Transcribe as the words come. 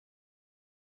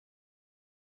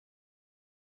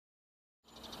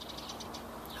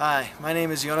Hi, my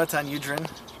name is Yonatan Udren,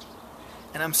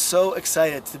 and I'm so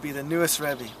excited to be the newest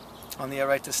Rebbe on the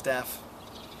Araita staff.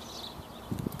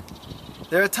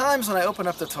 There are times when I open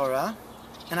up the Torah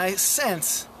and I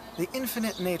sense the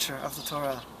infinite nature of the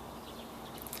Torah.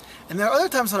 And there are other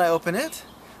times when I open it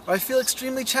where I feel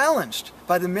extremely challenged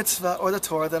by the mitzvah or the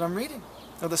Torah that I'm reading,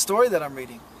 or the story that I'm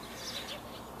reading.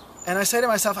 And I say to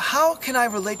myself, how can I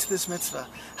relate to this mitzvah?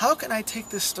 How can I take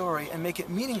this story and make it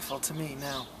meaningful to me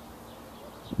now?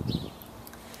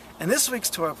 In this week's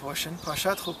Torah portion,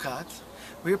 Parshat Chukat,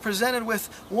 we are presented with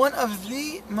one of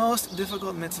the most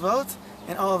difficult mitzvot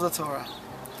in all of the Torah.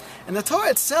 And the Torah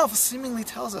itself seemingly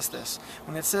tells us this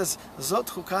when it says, Zot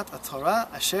Chukat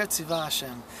HaTorah Asher Tziva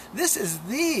Hashem. This is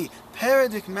the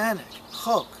paradigmatic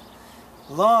chok,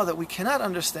 law that we cannot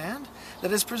understand,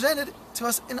 that is presented to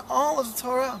us in all of the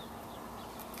Torah.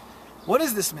 What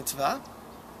is this mitzvah?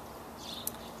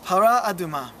 Para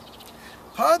Aduma.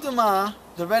 Para Aduma,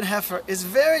 the red heifer, is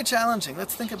very challenging.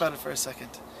 Let's think about it for a second.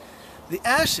 The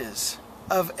ashes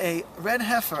of a red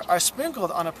heifer are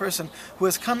sprinkled on a person who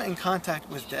has come in contact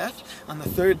with death on the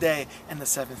third day and the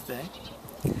seventh day.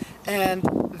 And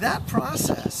that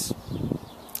process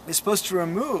is supposed to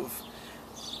remove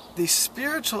the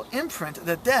spiritual imprint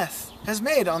that death has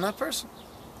made on that person.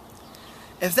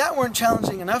 If that weren't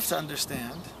challenging enough to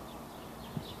understand,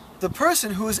 the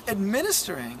person who is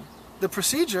administering the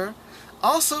procedure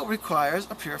also requires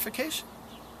a purification.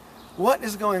 What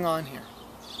is going on here?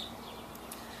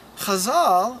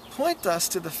 Chazal point us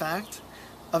to the fact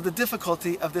of the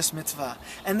difficulty of this mitzvah.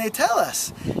 And they tell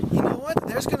us, you know what?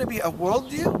 There's going to be a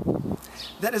worldview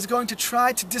that is going to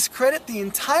try to discredit the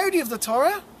entirety of the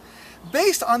Torah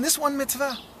based on this one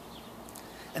mitzvah.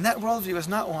 And that worldview is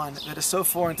not one that is so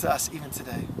foreign to us even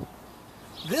today.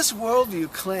 This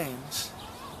worldview claims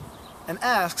and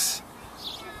asks,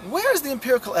 where is the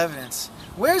empirical evidence?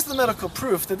 Where is the medical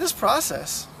proof that this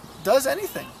process does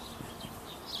anything?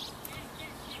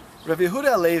 Rabbi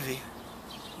Yehuda Halevi,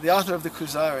 the author of the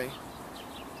Kuzari,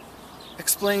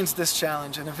 explains this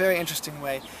challenge in a very interesting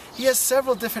way. He has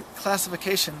several different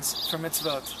classifications for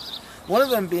mitzvot. One of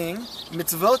them being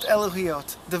mitzvot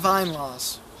Elohiyot, divine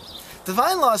laws.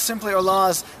 Divine laws simply are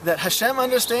laws that Hashem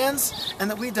understands and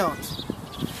that we don't.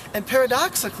 And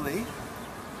paradoxically,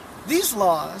 these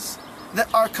laws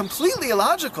that are completely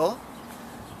illogical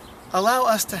allow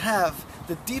us to have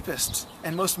the deepest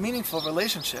and most meaningful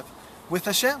relationship with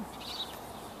Hashem.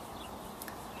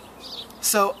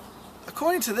 So,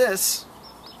 according to this,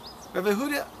 Rabbi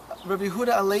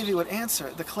Yehuda Halevi would answer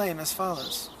the claim as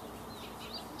follows.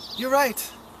 You're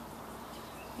right.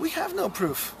 We have no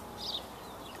proof.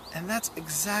 And that's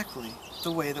exactly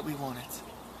the way that we want it.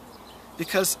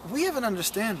 Because we have an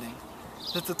understanding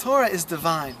that the Torah is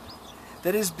divine,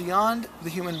 that is beyond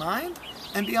the human mind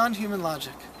and beyond human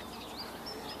logic.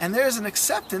 And there is an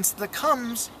acceptance that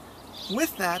comes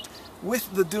with that,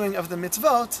 with the doing of the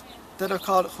mitzvot that are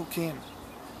called chukim.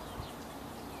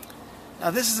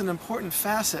 Now this is an important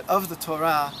facet of the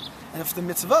Torah and of the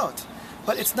mitzvot,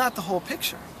 but it's not the whole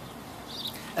picture.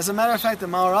 As a matter of fact, the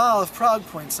Maharal of Prague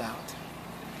points out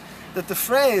that the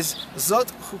phrase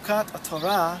Zot Chukat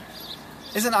HaTorah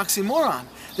is an oxymoron.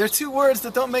 There are two words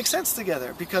that don't make sense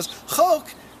together, because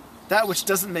chok, that which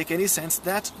doesn't make any sense,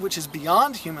 that which is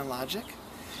beyond human logic,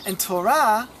 and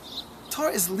Torah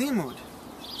is limud.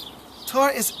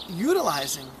 Torah is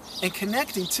utilizing and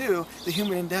connecting to the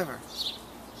human endeavor.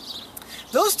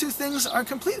 Those two things are in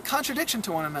complete contradiction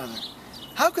to one another.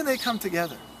 How can they come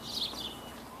together?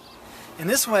 In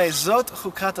this way, Zot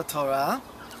Chukat Torah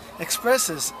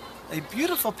expresses a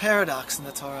beautiful paradox in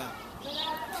the Torah,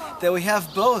 that we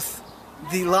have both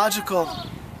the logical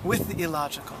with the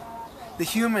illogical, the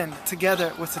human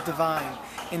together with the divine,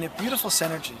 in a beautiful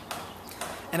synergy.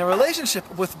 And a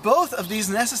relationship with both of these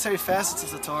necessary facets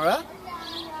of the Torah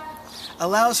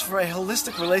allows for a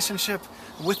holistic relationship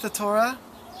with the Torah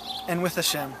and with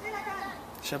Hashem.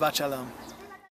 Shabbat Shalom.